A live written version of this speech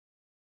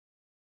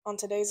On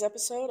today's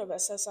episode of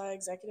SSI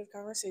Executive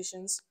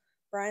Conversations,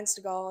 Brian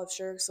Stegall of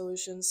Sherrick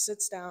Solutions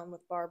sits down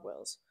with Barb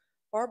Wills.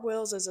 Barb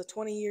Wills is a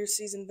 20-year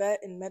seasoned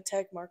vet in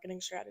medtech marketing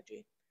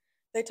strategy.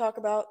 They talk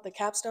about the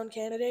capstone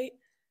candidate,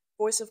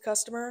 voice of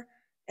customer,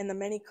 and the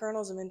many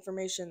kernels of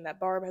information that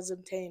Barb has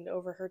obtained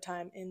over her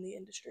time in the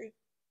industry.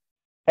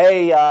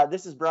 Hey,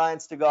 this is Brian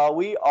Stegall.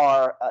 We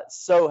are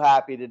so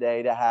happy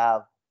today to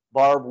have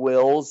Barb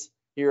Wills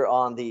here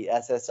on the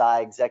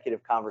SSI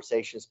Executive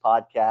Conversations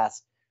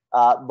podcast.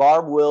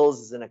 Barb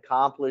Wills is an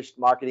accomplished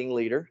marketing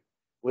leader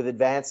with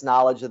advanced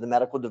knowledge of the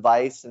medical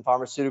device and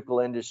pharmaceutical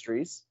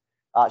industries.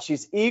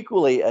 She's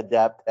equally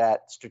adept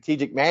at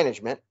strategic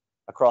management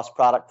across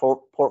product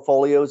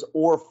portfolios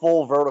or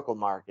full vertical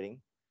marketing.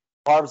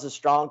 Barb's a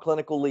strong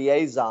clinical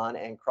liaison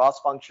and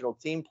cross-functional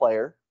team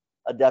player,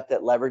 adept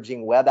at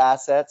leveraging web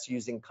assets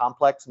using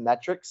complex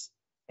metrics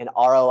and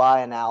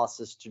ROI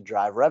analysis to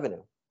drive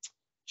revenue.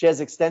 She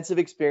has extensive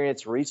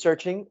experience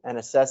researching and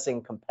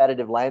assessing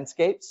competitive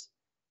landscapes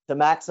to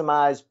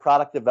maximize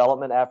product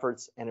development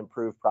efforts and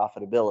improve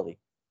profitability.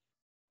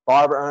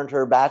 Barb earned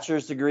her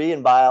bachelor's degree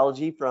in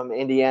biology from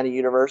Indiana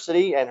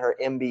University and her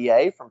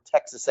MBA from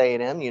Texas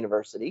A&M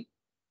University.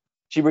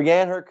 She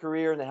began her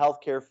career in the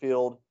healthcare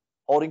field,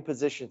 holding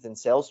positions in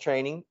sales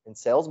training and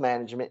sales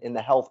management in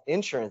the health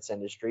insurance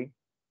industry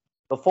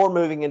before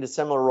moving into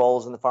similar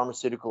roles in the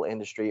pharmaceutical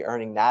industry,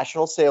 earning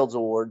national sales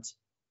awards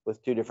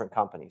with two different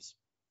companies.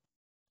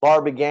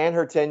 Barb began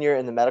her tenure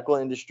in the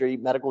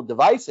medical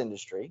device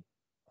industry,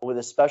 with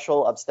a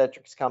special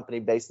obstetrics company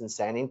based in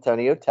San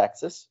Antonio,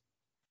 Texas,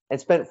 and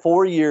spent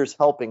 4 years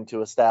helping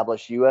to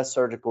establish U.S.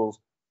 Surgical's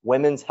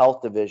women's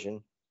health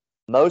division,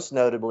 most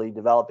notably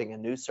developing a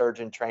new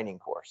surgeon training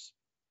course.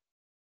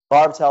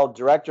 Barb's held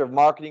director of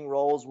marketing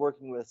roles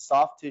working with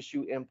soft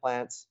tissue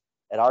implants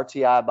at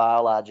RTI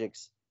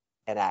Biologics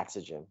and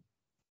Axogen.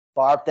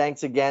 Barb,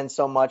 thanks again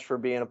so much for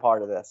being a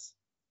part of this.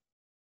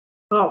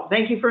 Well,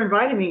 thank you for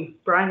inviting me,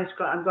 Brian.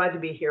 I'm glad to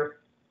be here.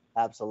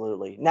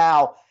 Absolutely.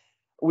 Now,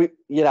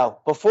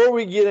 before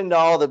we get into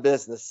all the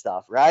business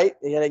stuff, right?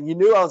 You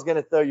knew I was going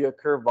to throw you a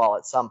curveball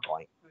at some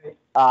point.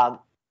 Right.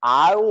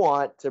 I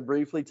want to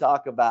briefly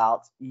talk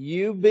about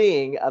you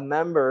being a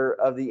member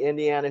of the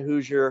Indiana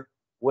Hoosier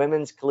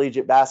women's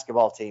collegiate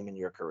basketball team in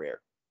your career.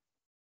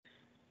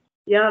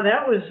 Yeah,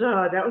 that was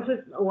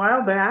a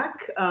while back.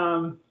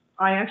 I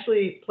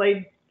actually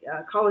played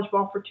college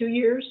ball for 2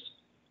 years,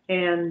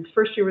 and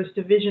first year was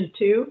Division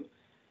II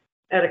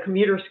at a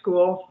commuter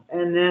school,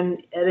 and then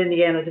at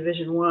Indiana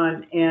Division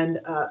I. And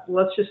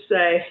let's just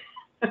say,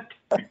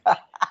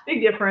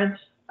 big difference.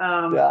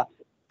 Yeah.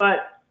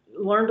 But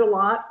learned a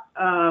lot.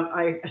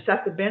 I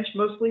sat the bench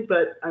mostly,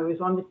 but I was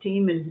on the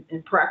team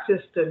and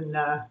practiced, and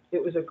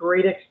it was a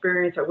great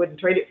experience. I wouldn't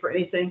trade it for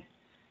anything.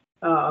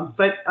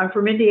 But I'm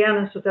from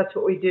Indiana, so that's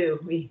what we do.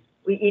 We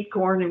eat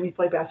corn and we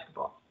play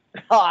basketball.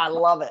 Oh, I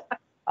love it.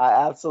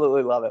 I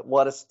absolutely love it.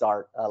 What a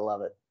start. I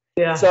love it.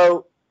 Yeah.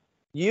 So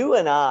you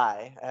and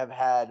I have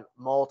had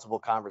multiple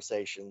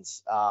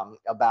conversations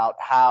about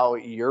how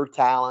your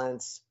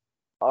talents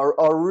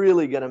are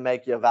really going to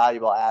make you a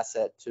valuable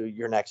asset to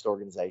your next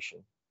organization.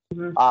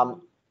 Mm-hmm.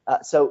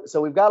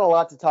 So we've got a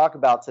lot to talk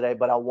about today,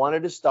 but I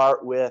wanted to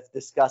start with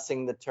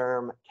discussing the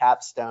term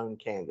capstone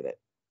candidate.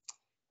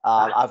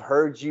 I've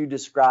heard you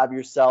describe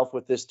yourself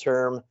with this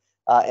term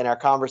in our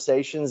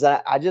conversations, and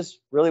I just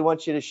really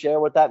want you to share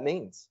what that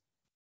means.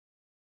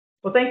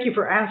 Well, thank you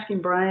for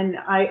asking, Brian.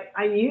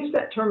 I use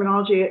that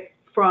terminology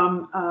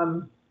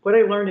from what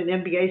I learned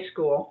in MBA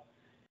school.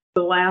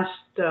 The last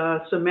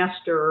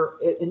semester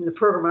in the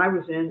program I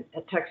was in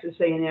at Texas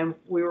A&M,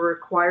 we were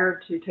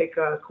required to take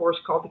a course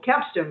called the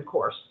Capstone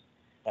course.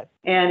 Okay.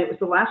 And it was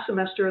the last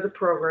semester of the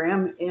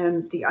program,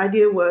 and the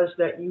idea was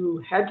that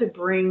you had to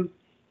bring,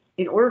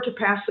 in order to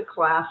pass the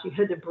class, you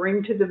had to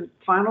bring to the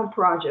final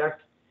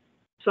project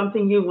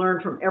something you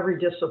learned from every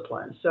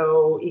discipline.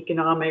 So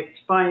economics,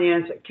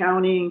 finance,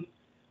 accounting,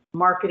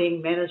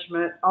 marketing,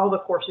 management, all the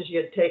courses you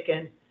had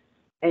taken,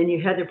 and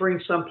you had to bring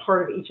some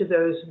part of each of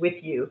those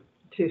with you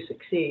to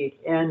succeed.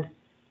 And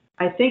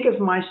I think of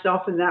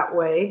myself in that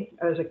way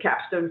as a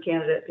capstone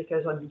candidate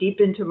because I'm deep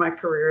into my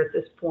career at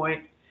this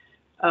point.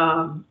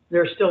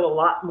 There's still a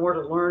lot more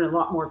to learn and a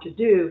lot more to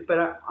do,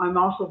 but I'm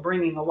also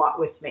bringing a lot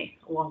with me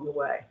along the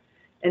way.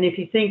 And if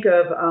you think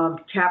of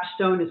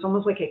capstone, it's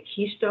almost like a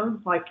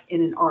keystone, like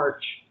in an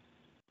arch.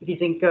 If you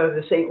think of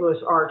the St.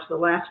 Louis Arch, the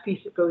last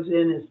piece that goes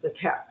in is the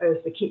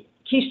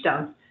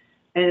keystone,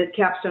 and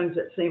capstone is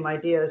that same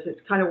idea.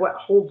 It's kind of what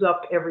holds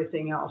up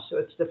everything else. So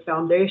it's the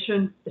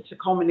foundation. It's the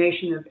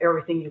culmination of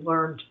everything you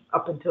learned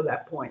up until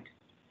that point.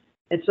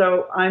 And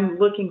so I'm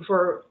looking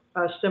for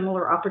a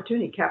similar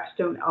opportunity,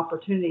 capstone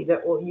opportunity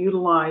that will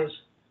utilize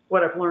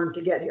what I've learned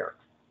to get here.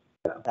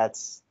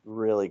 That's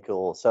really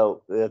cool.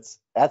 So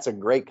that's a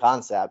great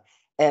concept.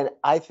 And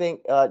I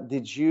think,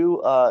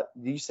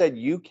 you said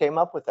you came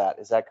up with that.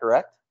 Is that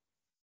correct?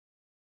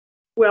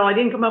 Well, I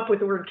didn't come up with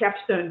the word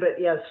capstone, but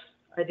yes,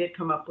 I did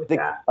come up with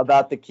that.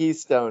 About the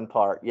keystone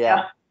part.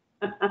 Yeah.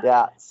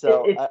 Yeah.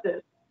 So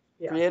it's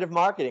creative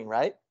marketing,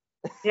 right?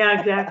 Yeah,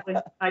 exactly.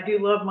 I do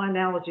love my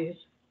analogies.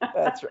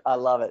 I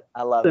love it.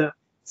 I love it.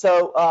 So,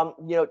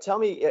 So, tell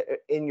me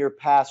in your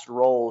past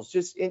roles,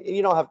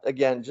 you don't have,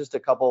 again, just a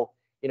couple,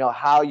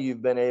 how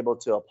you've been able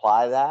to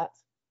apply that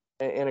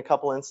in a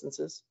couple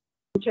instances.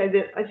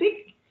 okay, I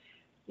think,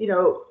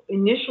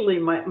 initially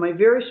my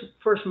very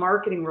first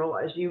marketing role,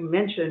 as you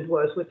mentioned,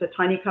 was with a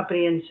tiny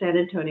company in San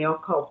Antonio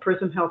called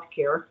Prism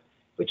Healthcare,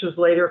 which was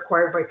later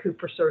acquired by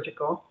Cooper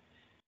Surgical.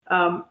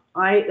 That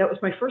was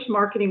my first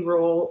marketing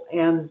role,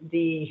 and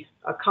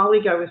a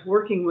colleague I was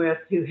working with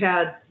who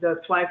had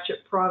the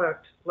flagship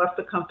product left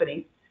the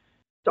company,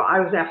 so I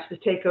was asked to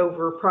take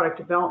over product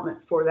development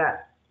for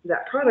that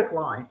product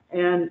line.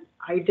 And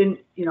I didn't,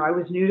 I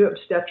was new to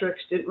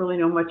obstetrics, didn't really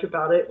know much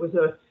about it. It was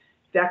a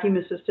vacuum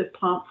assisted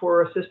pump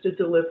for assisted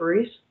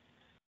deliveries.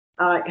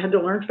 I had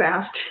to learn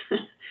fast.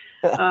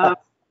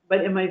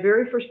 But in my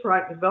very first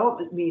product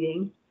development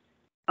meeting,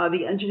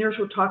 the engineers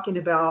were talking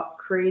about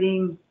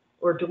creating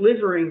or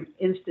delivering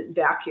instant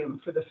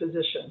vacuum for the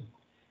physician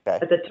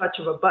at the touch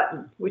of a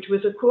button, which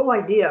was a cool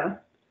idea.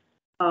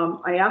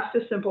 I asked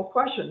a simple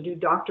question: do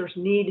doctors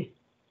need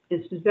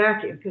instant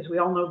vacuum? Because we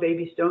all know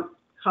babies don't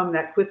come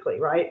that quickly,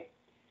 right?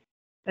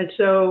 And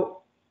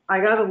so I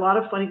got a lot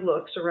of funny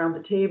looks around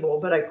the table,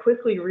 but I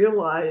quickly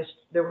realized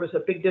there was a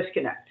big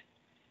disconnect.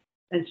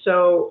 And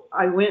so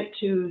I went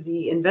to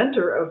the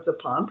inventor of the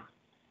pump,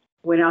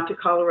 went out to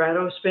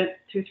Colorado, spent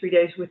 2-3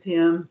 days with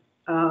him,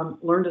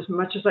 learned as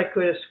much as I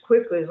could, as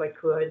quickly as I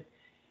could.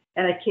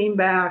 And I came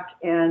back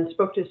and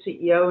spoke to the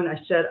CEO, and I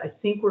said, I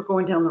think we're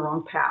going down the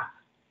wrong path.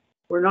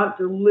 We're not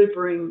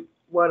delivering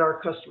what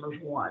our customers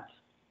want.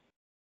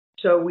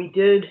 So we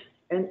did,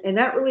 and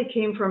that really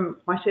came from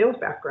my sales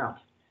background.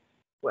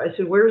 I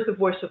said, where's the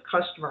voice of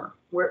customer?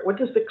 What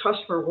does the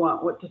customer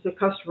want? What does the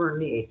customer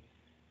need?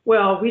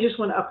 Well, we just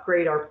want to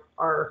upgrade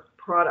our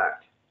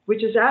product,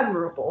 which is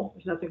admirable.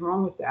 There's nothing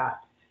wrong with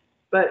that.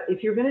 But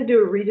if you're going to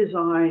do a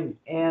redesign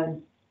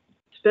and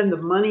spend the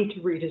money to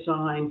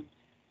redesign,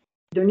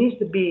 there needs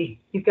to be,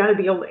 you've got to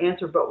be able to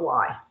answer, but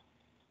why?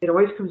 It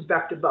always comes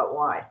back to but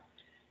why.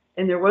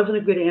 And there wasn't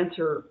a good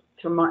answer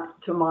to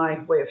my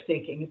way of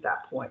thinking at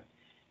that point.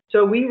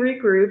 So we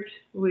regrouped,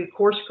 we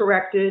course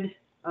corrected.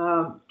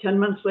 10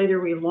 months later,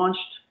 we launched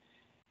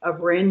a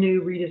brand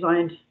new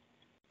redesigned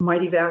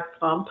MightyVac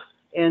pump.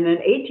 And then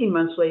 18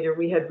 months later,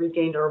 we had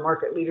regained our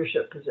market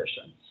leadership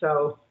position.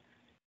 So,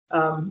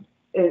 wow.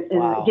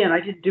 Again, I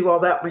didn't do all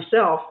that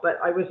myself, but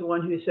I was the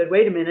one who said,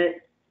 wait a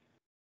minute,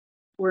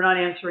 we're not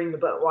answering the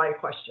but why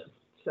question.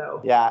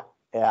 So yeah,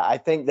 I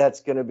think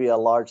that's going to be a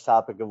large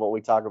topic of what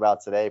we talk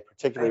about today,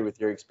 particularly with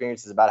your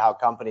experiences about how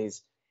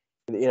companies,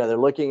 they're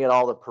looking at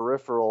all the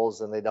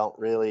peripherals and they don't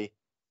really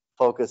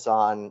focus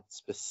on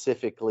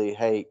specifically,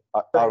 hey,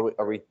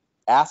 are we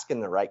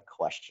asking the right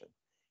question?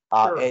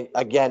 Sure. And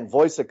again,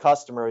 voice of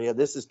customer,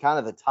 this is kind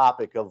of the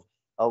topic of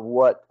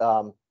what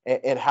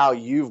and how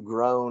you've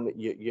grown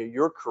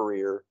your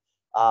career.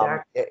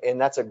 And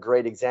that's a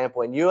great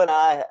example. And you and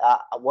I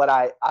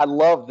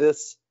love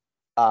this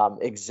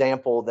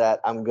example that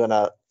I'm going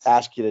to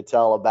ask you to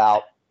tell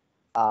about.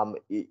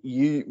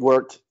 You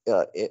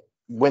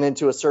went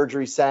into a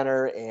surgery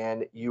center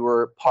and you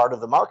were part of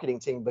the marketing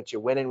team, but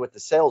you went in with the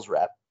sales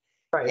rep.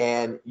 Right.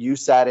 And you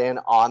sat in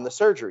on the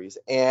surgeries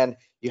and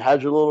you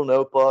had your little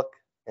notebook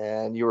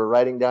and you were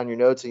writing down your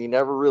notes and you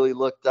never really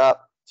looked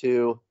up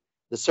to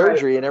the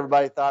surgery. Right. And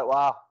everybody thought,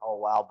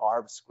 wow,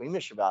 Barb's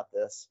squeamish about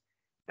this.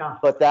 Yeah.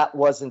 But that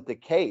wasn't the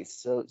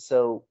case.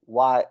 So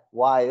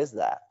why is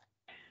that?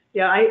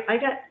 Yeah, I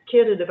got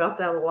kidded about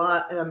that a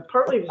lot.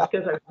 Partly it was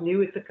because I was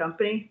new at the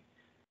company.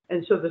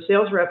 And so the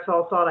sales reps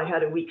all thought I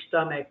had a weak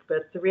stomach.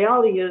 But the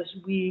reality is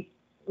we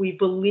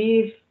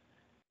believe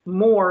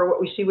more what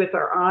we see with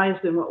our eyes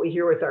than what we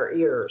hear with our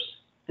ears.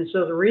 And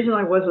so the reason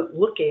I wasn't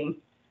looking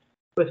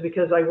was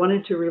because I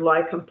wanted to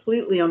rely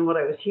completely on what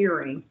I was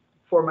hearing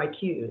for my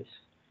cues.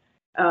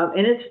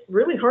 And it's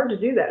really hard to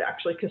do that,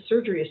 actually, because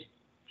surgery is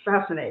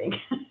fascinating.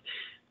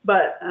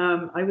 But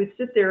I would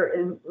sit there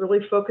and really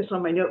focus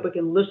on my notebook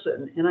and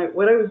listen. And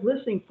what I was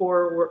listening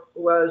for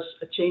was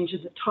a change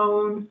in the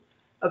tone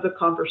of the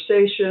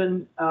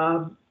conversation,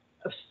 a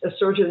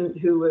surgeon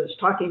who was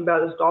talking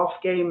about his golf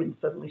game and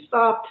suddenly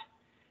stopped.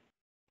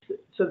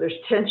 So there's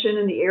tension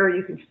in the air.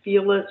 You can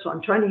feel it. So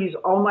I'm trying to use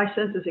all my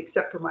senses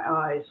except for my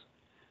eyes.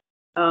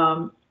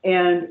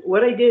 And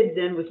what I did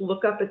then was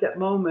look up at that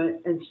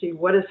moment and see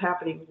what is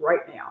happening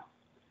right now.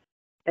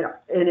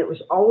 And it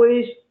was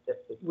always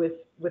with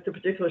the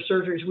particular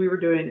surgeries we were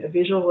doing, a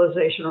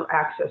visualization or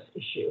access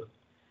issue.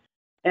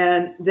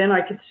 And then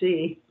I could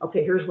see,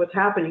 okay, here's what's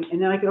happening.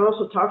 And then I could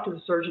also talk to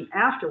the surgeon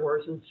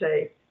afterwards and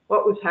say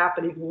what was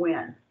happening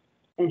when,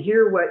 and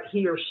hear what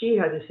he or she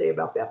had to say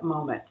about that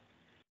moment.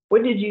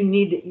 What did you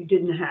need that you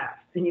didn't have?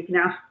 And you can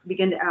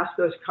begin to ask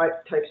those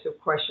types of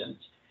questions.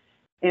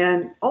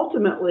 And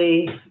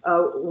ultimately,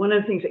 one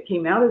of the things that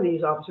came out of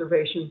these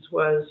observations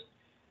was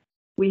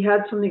we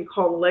had something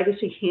called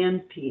legacy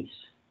handpiece.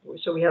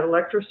 So we had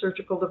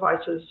electrosurgical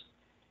devices.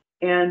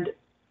 And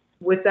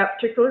with that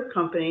particular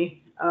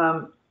company,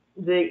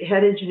 the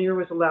head engineer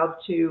was allowed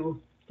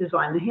to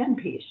design the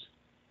handpiece,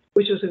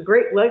 which was a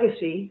great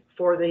legacy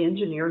for the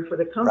engineer and for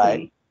the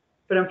company. Right.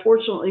 But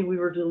unfortunately, we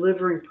were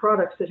delivering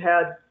products that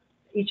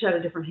each had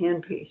a different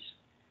handpiece.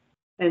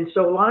 And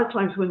so a lot of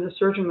times when the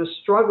surgeon was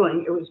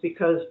struggling, it was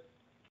because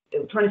they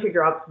were trying to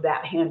figure out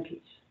that handpiece.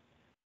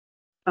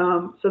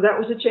 So that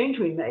was a change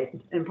we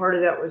made. And part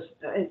of that was,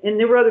 and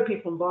there were other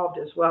people involved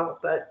as well,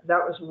 but that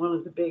was one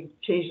of the big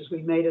changes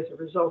we made as a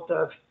result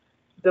of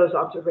those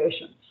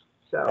observations.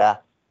 So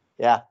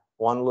yeah,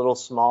 one little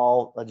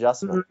small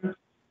adjustment. Mm-hmm.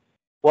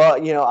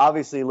 Well,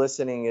 obviously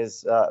listening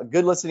is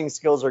good. Listening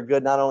skills are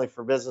good not only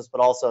for business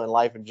but also in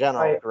life in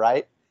general,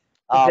 right?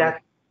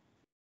 Exactly.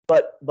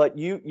 But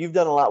you've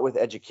done a lot with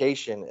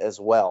education as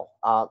well,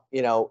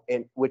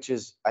 and which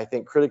is, I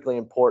think, critically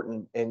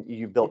important. And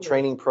you've built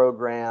training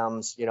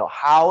programs.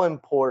 How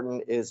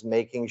important is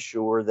making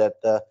sure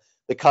that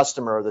the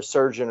customer or the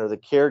surgeon or the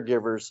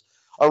caregivers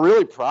are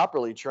really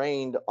properly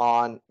trained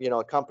on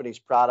a company's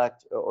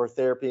product or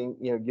therapy?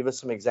 Give us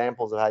some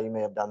examples of how you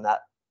may have done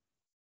that.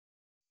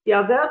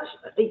 Yeah, that's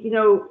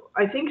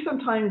I think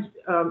sometimes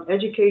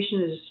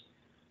education is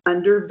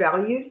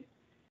undervalued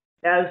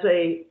as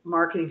a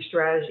marketing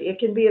strategy. It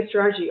can be a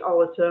strategy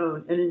all its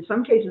own, and in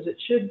some cases it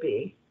should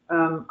be.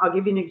 I'll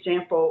give you an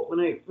example. When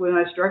I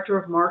was director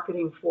of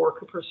marketing for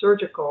Cooper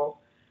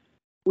Surgical,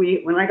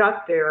 when I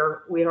got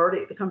there,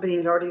 the company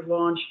had already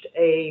launched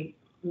a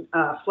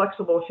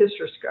flexible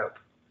hysteroscope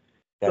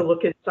to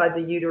look inside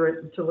the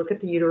uterine, to look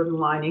at the uterine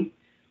lining.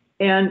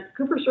 And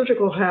Cooper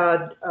Surgical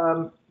had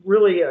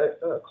really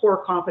a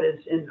core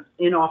competence in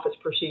in-office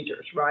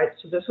procedures, right?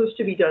 So this was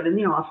to be done in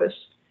the office.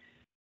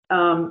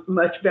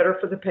 Much better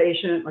for the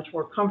patient, much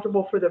more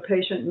comfortable for the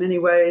patient in many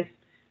ways,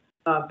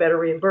 better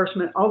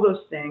reimbursement, all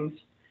those things.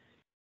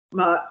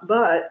 But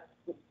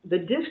the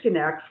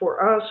disconnect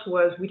for us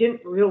was we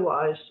didn't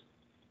realize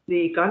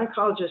the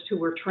gynecologists who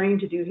were trained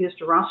to do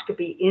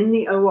hysteroscopy in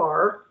the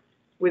OR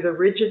with a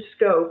rigid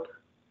scope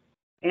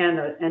and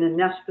an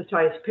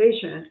anesthetized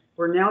patient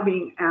were now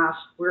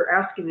we're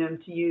asking them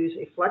to use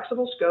a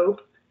flexible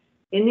scope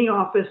in the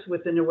office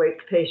with an awake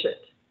patient.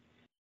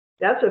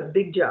 That's a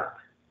big jump.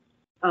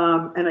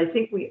 And I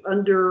think we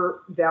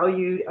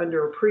undervalued,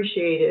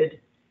 underappreciated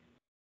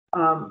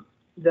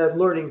the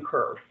learning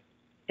curve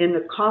and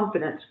the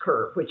confidence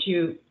curve, which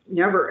you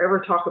never ever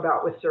talk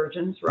about with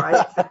surgeons,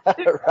 right?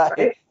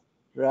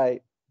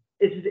 Right.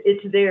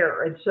 It's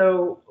there. And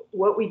so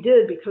what we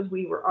did, because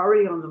we were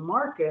already on the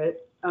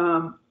market,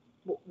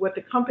 what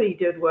the company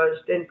did was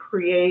then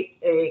create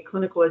a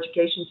clinical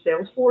education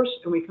sales force,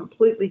 and we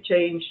completely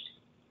changed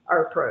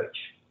our approach.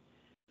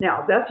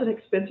 Now, that's an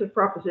expensive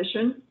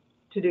proposition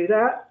to do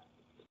that,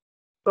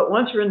 but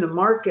once you're in the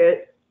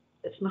market,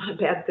 it's not a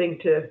bad thing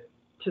to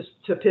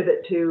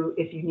pivot to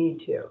if you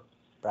need to.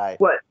 Right.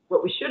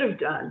 What we should have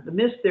done, the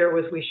miss there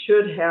was we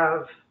should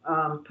have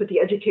put the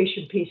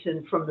education piece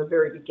in from the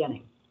very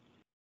beginning,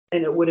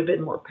 and it would have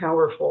been more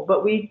powerful.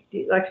 But we,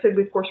 like I said,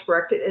 we course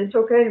corrected, and it's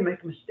okay to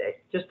make a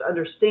mistake. Just to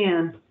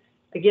understand,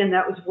 again,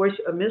 that was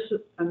a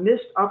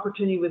missed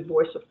opportunity with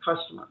voice of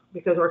customer,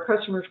 because our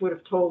customers would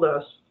have told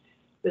us,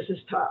 this is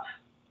tough.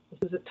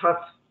 This is a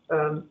tough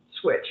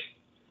switch,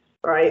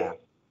 right? Yeah.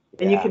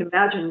 And you can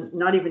imagine,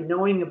 not even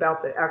knowing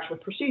about the actual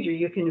procedure,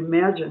 you can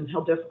imagine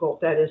how difficult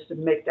that is to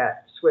make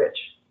that switch.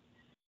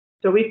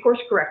 So we course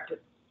corrected,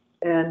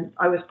 and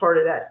I was part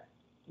of that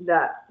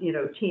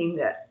team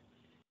that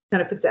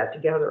kind of put that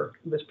together.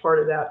 It was part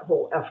of that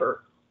whole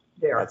effort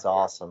there. That's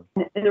awesome.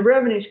 And the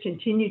revenues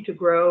continue to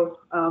grow,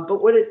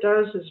 but what it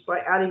does is by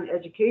adding the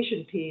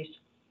education piece,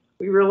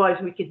 we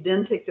realized we could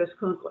then take those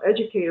clinical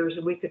educators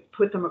and we could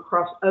put them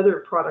across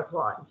other product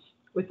lines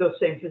with those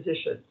same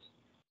physicians.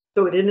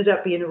 So it ended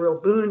up being a real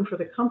boon for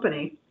the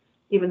company,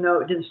 even though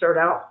it didn't start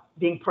out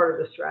being part of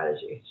the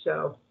strategy.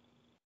 So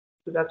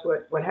that's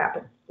what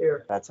happened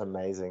there. That's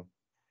amazing.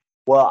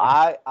 Well,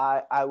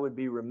 I would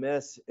be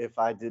remiss if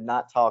I did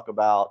not talk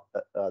about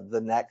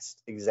the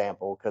next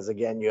example, because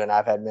again, you and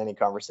I've had many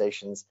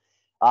conversations.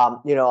 A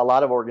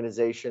lot of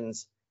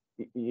organizations,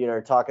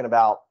 are talking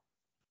about,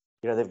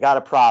 they've got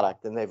a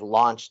product and they've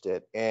launched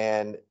it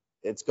and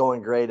it's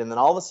going great, and then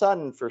all of a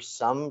sudden, for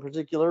some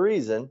particular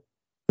reason,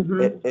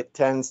 it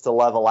tends to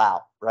level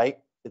out, right?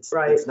 It's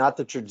not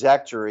the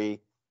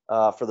trajectory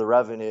for the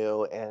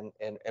revenue and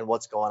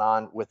what's going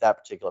on with that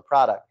particular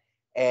product.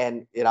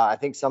 And, I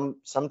think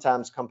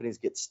sometimes companies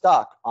get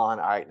stuck on,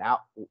 all right, now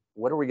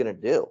what are we going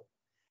to do?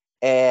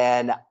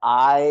 And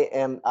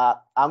I'm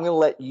going to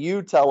let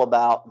you tell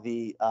about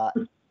the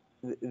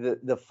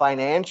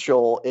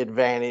financial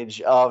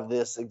advantage of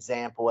this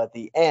example at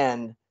the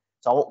end.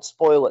 So I won't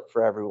spoil it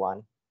for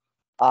everyone.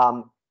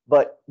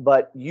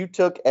 But you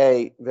took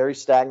a very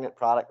stagnant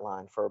product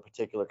line for a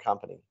particular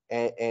company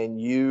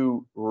and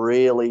you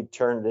really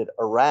turned it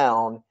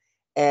around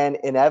and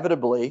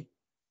inevitably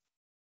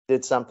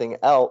did something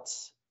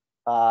else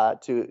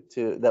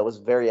that was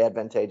very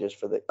advantageous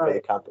for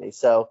the company.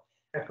 So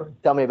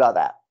tell me about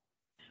that.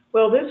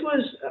 Well, this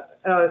was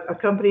a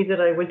company that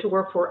I went to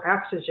work for,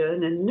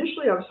 Oxygen, and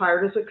initially I was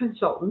hired as a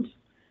consultant.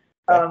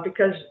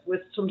 Because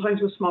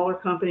sometimes with smaller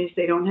companies,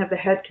 they don't have the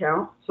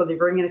headcount, so they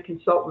bring in a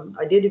consultant.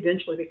 I did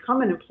eventually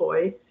become an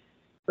employee,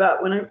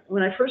 but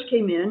when I first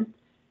came in,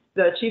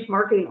 the chief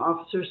marketing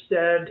officer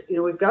said,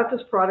 we've got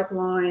this product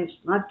line, it's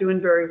not doing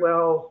very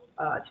well.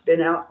 It's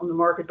been out on the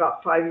market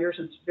about 5 years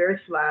and it's very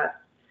flat.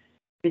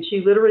 And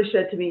she literally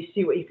said to me,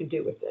 see what you can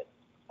do with it.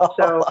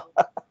 So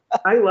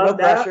I love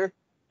that. No pressure.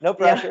 No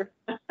pressure.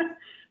 Yeah.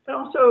 But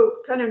also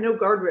kind of no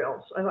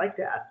guardrails. I like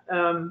that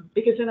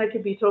because then I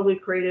could be totally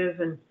creative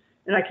and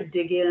I could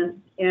dig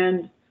in.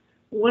 And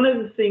one of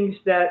the things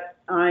that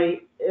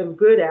I am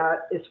good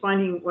at is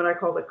finding what I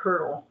call the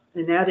kernel.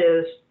 And that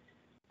is,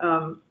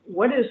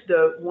 what is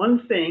the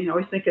one thing, I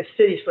always think of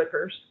city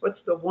slickers, what's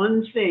the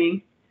one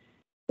thing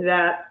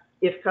that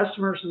if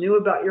customers knew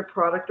about your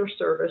product or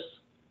service,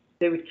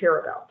 they would care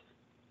about?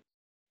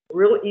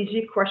 Real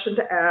easy question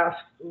to ask,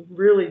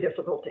 really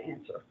difficult to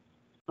answer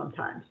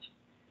sometimes.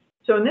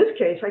 So in this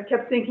case, I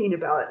kept thinking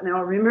about it. Now,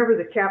 I remember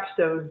the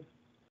capstone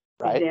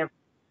example.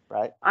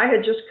 Right. I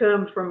had just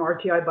come from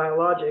RTI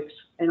Biologics,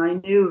 and I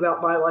knew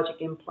about biologic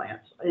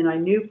implants, and I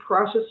knew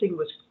processing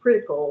was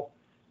critical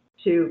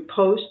to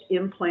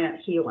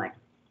post-implant healing.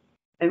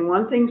 And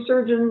one thing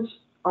surgeons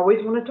always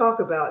want to talk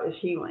about is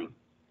healing,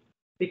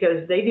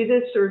 because they do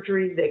this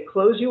surgery, they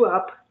close you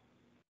up,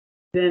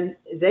 then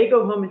they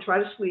go home and try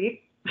to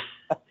sleep,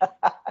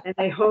 and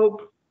they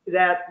hope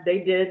that they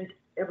did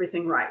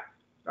everything right,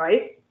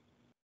 right?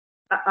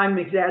 I'm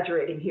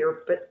exaggerating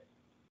here, but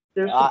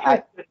there's some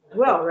truth to it as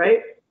well,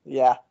 right?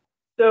 Yeah.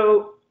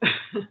 So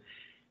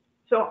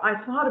I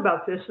thought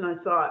about this and I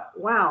thought,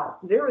 wow,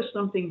 there is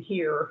something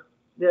here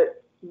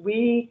that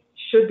we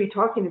should be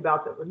talking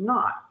about that we're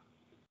not.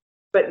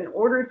 But in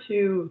order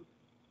to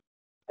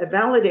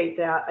validate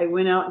that, I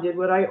went out and did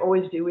what I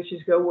always do, which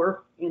is go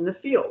work in the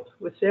field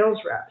with sales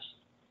reps.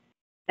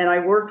 And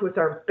I worked with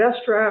our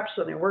best reps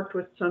and I worked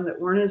with some that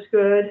weren't as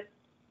good.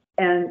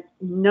 And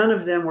none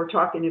of them were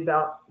talking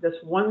about this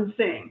one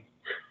thing.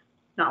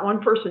 Not one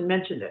person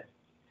mentioned it.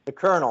 The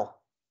kernel.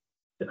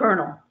 The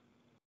kernel.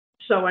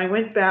 So I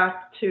went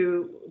back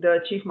to the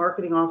chief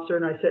marketing officer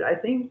and I said, I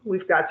think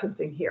we've got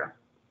something here.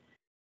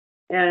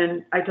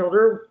 And I told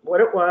her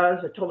what it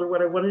was. I told her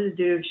what I wanted to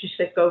do. And she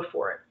said, go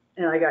for it.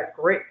 And I got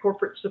great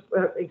corporate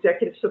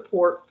executive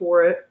support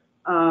for it.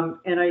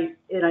 And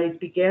I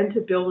began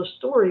to build a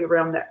story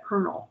around that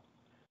kernel.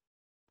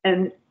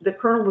 And the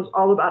kernel was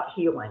all about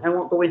healing. I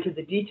won't go into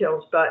the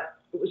details, but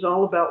it was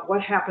all about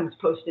what happens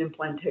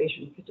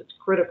post-implantation, because it's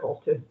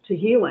critical to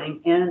healing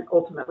and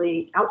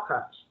ultimately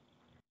outcomes.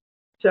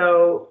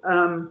 So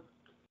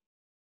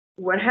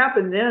what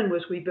happened then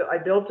was I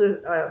built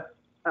a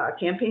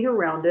campaign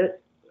around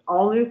it,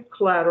 all new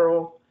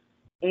collateral,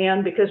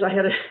 and because I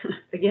had,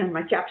 again,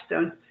 my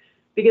capstone,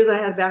 because I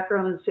had a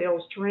background in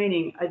sales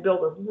training, I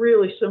built a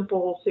really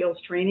simple sales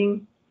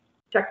training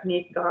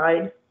technique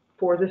guide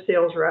for the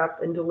sales reps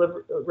and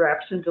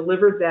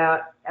delivered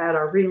that at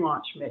our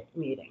relaunch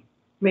meeting.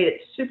 Made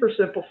it super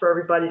simple for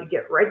everybody to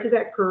get right to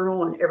that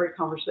kernel in every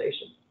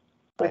conversation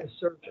with a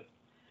surgeon.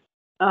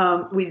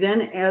 We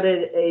then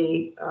added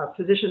a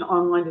physician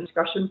online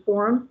discussion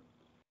forum,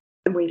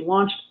 and we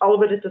launched all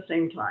of it at the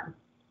same time,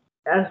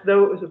 as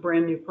though it was a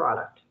brand new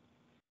product.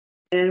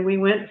 And we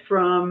went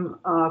from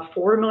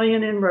 $4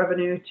 million in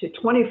revenue to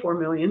 $24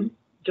 million,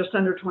 just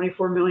under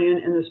 $24 million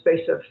in the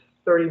space of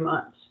 30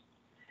 months.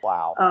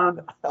 Wow.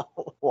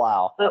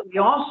 Wow. But we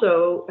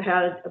also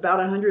had about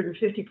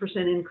 150%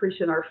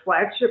 increase in our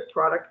flagship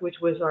product, which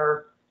was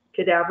our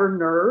cadaver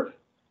nerve,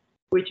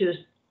 which is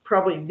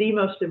probably the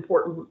most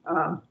important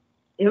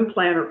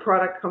implant or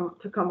product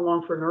to come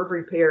along for nerve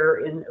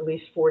repair in at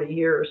least 40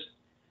 years.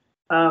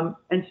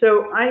 And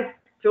so I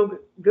feel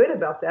good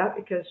about that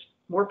because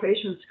more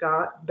patients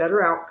got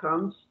better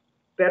outcomes,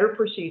 better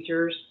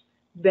procedures,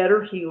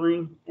 better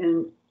healing,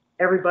 and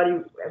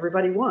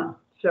everybody won.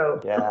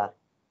 So yeah.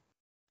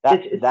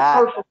 It's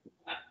powerful.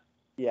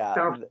 Yeah,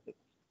 powerful.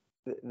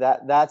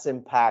 That's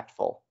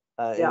impactful.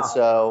 And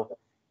so,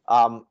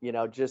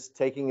 just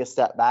taking a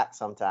step back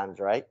sometimes,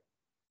 right?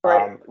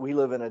 Right. We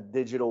live in a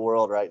digital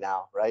world right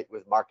now, right?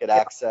 With market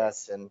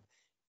access and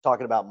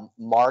talking about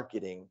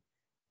marketing.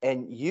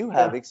 And you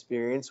have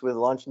experience with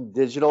launching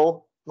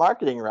digital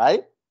marketing,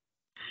 right?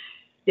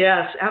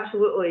 Yes,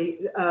 absolutely.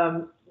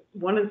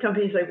 One of the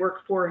companies I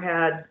worked for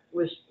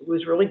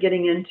was really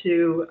getting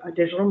into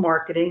digital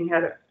marketing,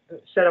 had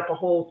set up a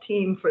whole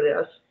team for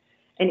this,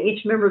 and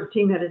each member of the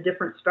team had a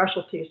different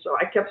specialty. So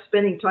I kept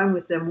spending time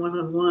with them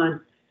one-on-one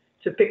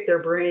to pick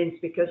their brains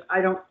because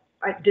I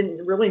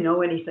didn't really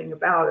know anything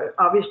about it.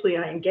 Obviously,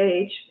 I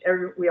engage.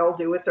 We all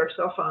do with our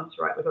cell phones,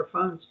 right? With our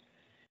phones.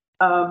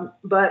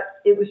 But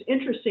it was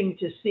interesting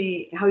to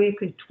see how you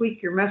can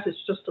tweak your message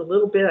just a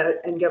little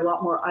bit and get a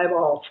lot more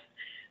eyeballs,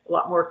 a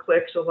lot more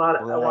clicks, a lot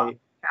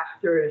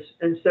pass-throughs.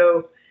 And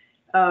so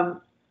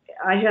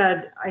I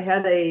had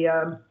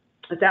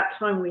at that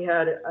time we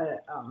had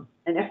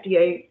an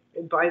FDA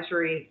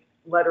advisory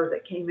letter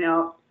that came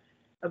out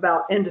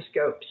about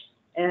endoscopes,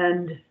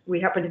 and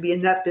we happened to be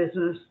in that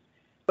business.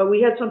 But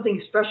we had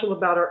something special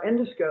about our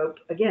endoscope.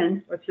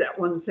 Again, what's that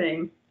one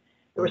thing?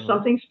 There was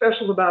something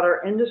special about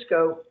our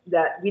endoscope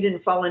that we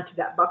didn't fall into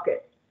that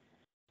bucket.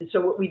 And so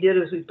what we did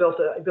is we built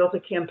a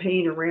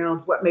campaign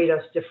around what made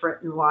us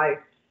different and why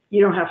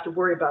you don't have to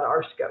worry about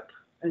our scope.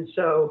 And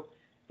so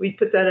we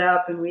put that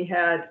up, and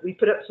we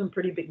put up some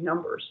pretty big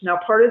numbers. Now,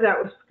 part of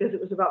that was because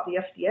it was about the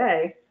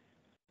FDA,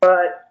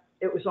 but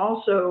it was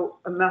also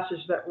a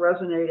message that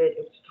resonated. It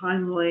was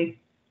timely.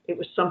 It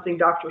was something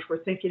doctors were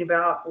thinking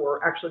about,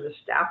 or actually the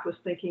staff was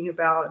thinking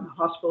about in the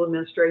hospital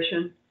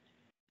administration.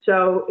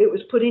 So it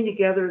was putting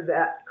together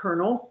that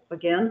kernel.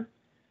 Again,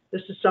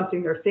 this is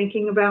something they're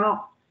thinking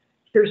about.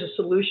 Here's a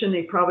solution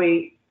they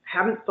probably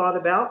haven't thought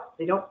about.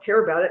 They don't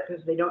care about it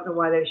because they don't know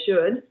why they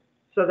should.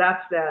 So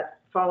that's that,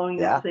 following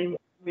that same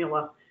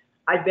formula.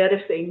 I bet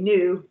if they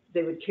knew,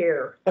 they would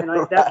care. And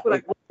that's what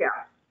I look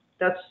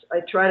at. I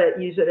try to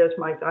use it as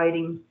my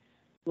guiding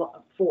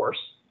force,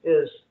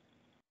 is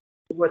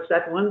what's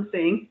that one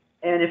thing?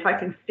 And if I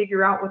can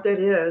figure out what that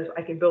is,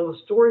 I can build a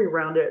story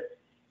around it,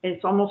 and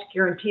it's almost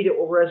guaranteed it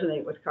will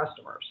resonate with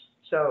customers.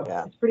 So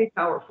it's pretty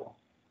powerful.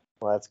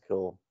 Well, that's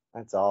cool.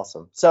 That's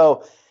awesome.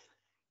 So,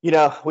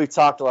 we've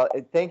talked a lot.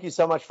 Thank you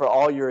so much for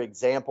all your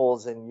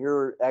examples and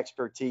your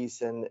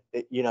expertise. And,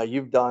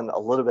 you've done a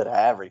little bit of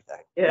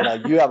everything. Yeah.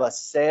 You have a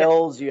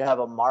sales, you have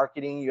a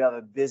marketing, you have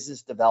a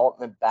business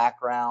development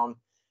background,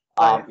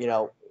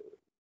 Right.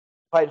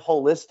 Quite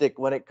holistic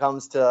when it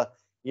comes to,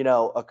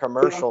 a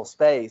commercial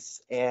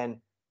space.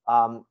 And,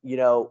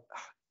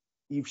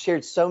 you've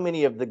shared so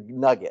many of the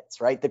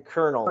nuggets, right? The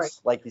kernels,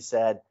 like you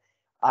said.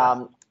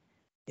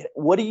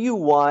 What do you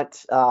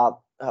want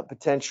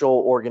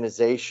potential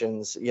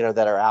organizations,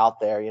 that are out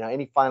there?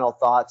 Any final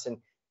thoughts, and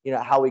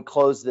how we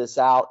close this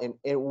out,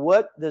 and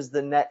what does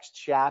the next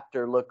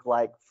chapter look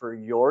like for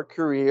your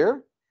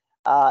career?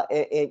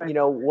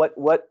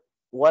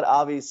 What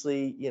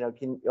obviously,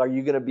 are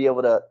you going to be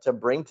able to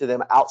bring to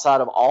them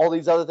outside of all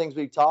these other things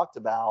we've talked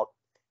about?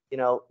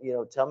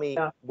 Tell me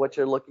what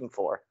you're looking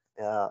for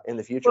in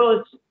the future.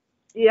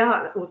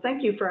 Well,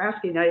 thank you for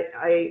asking.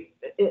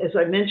 As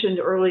we mentioned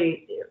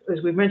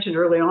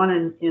early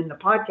on in the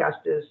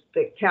podcast, is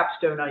the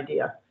capstone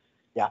idea.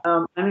 Yeah.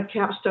 I'm a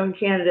capstone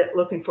candidate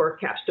looking for a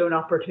capstone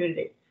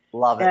opportunity.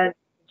 Love it. And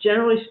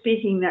generally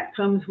speaking, that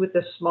comes with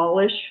a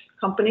smallish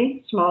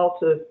company, small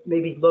to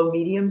maybe low,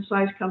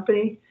 medium-sized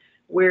company,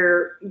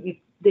 where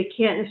they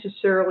can't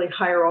necessarily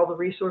hire all the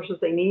resources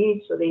they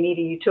need, so they need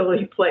a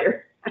utility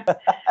player.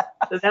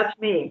 So that's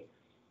me.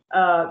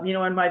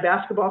 In my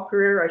basketball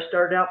career, I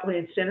started out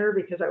playing center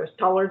because I was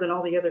taller than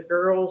all the other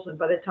girls. And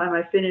by the time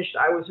I finished,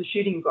 I was a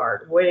shooting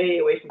guard, way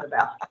away from the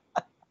basket.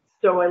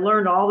 So I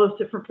learned all those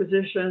different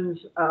positions.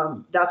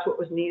 That's what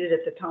was needed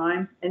at the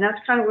time. And that's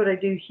kind of what I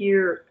do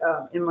here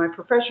in my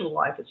professional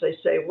life, is I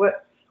say,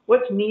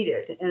 what's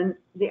needed? And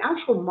the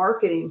actual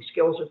marketing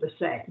skills are the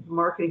same.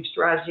 Marketing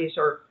strategies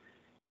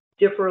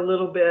differ a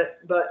little bit,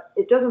 but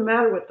it doesn't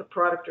matter what the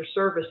product or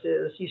service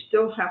is. You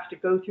still have to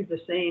go through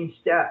the same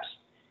steps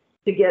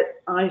to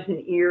get eyes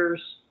and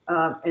ears,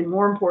 and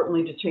more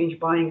importantly, to change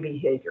buying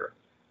behavior.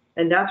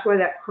 And that's why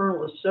that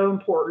kernel is so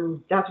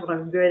important. That's what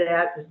I'm good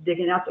at, is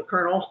digging out the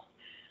kernel,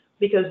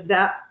 because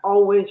that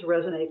always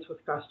resonates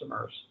with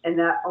customers, and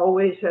that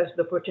always has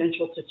the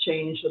potential to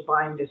change the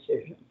buying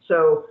decision.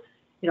 So,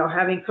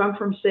 having come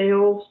from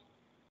sales,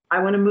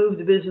 I want to move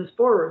the business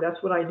forward.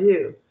 That's what I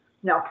do.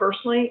 Now,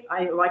 personally,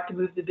 I like to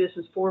move the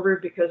business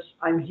forward because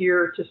I'm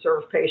here to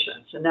serve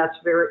patients, and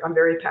I'm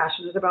very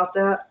passionate about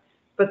that.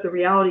 But the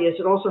reality is,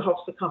 it also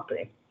helps the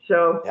company.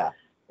 So,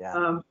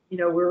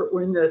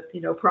 we're in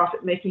the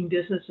profit-making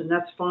business, and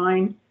that's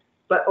fine.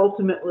 But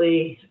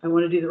ultimately, I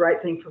want to do the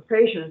right thing for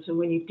patients. And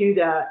when you do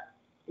that,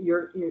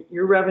 your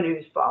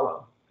revenues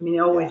follow. I mean, they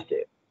always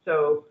do.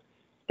 So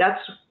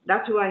that's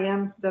who I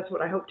am. That's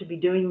what I hope to be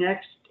doing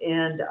next.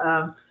 And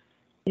I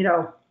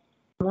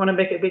want to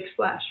make a big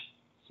splash.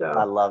 So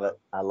I love it.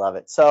 I love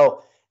it.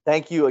 So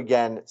thank you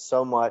again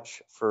so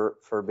much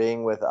for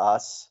being with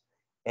us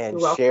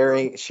and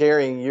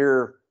sharing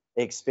your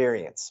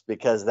experience,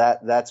 because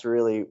that's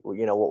really,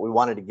 what we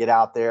wanted to get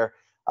out there,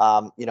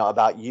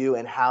 about you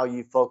and how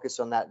you focus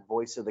on that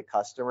voice of the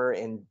customer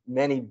in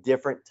many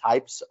different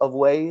types of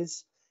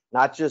ways,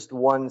 not just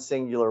one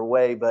singular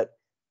way, but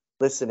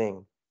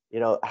listening,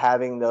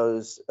 having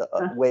those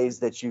ways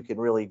that you can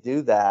really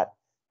do that.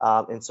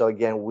 And so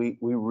again, we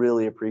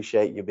really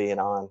appreciate you being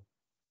on.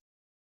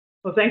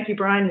 Well, thank you,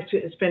 Brian.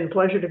 It's been a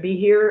pleasure to be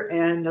here,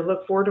 and I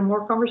look forward to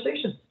more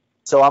conversations.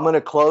 So I'm going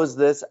to close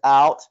this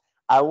out.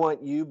 I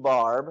want you,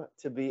 Barb,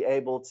 to be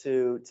able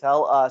to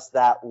tell us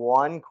that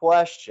one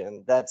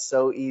question that's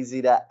so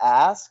easy to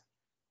ask,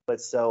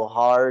 but so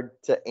hard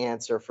to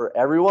answer for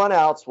everyone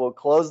else. We'll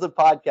close the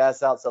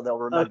podcast out so they'll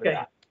remember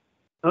that.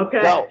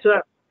 Okay. Go.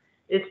 So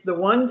it's the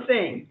one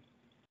thing.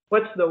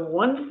 What's the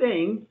one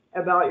thing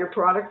about your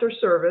product or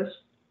service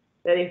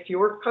that if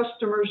your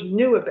customers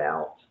knew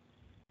about,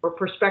 or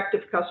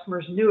prospective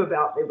customers knew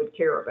about, they would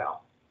care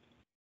about?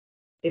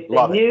 If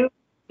they knew,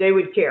 they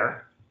would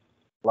care.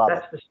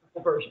 That's the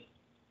simple version.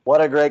 What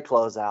a great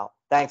closeout.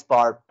 Thanks,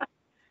 Barb.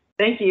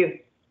 Thank you.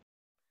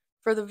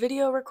 For the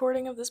video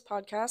recording of this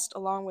podcast,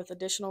 along with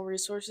additional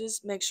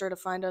resources, make sure to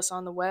find us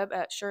on the web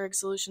at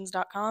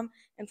SureGSolutions.com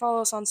and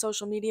follow us on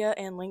social media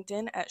and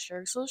LinkedIn at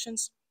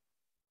SureGSolutions.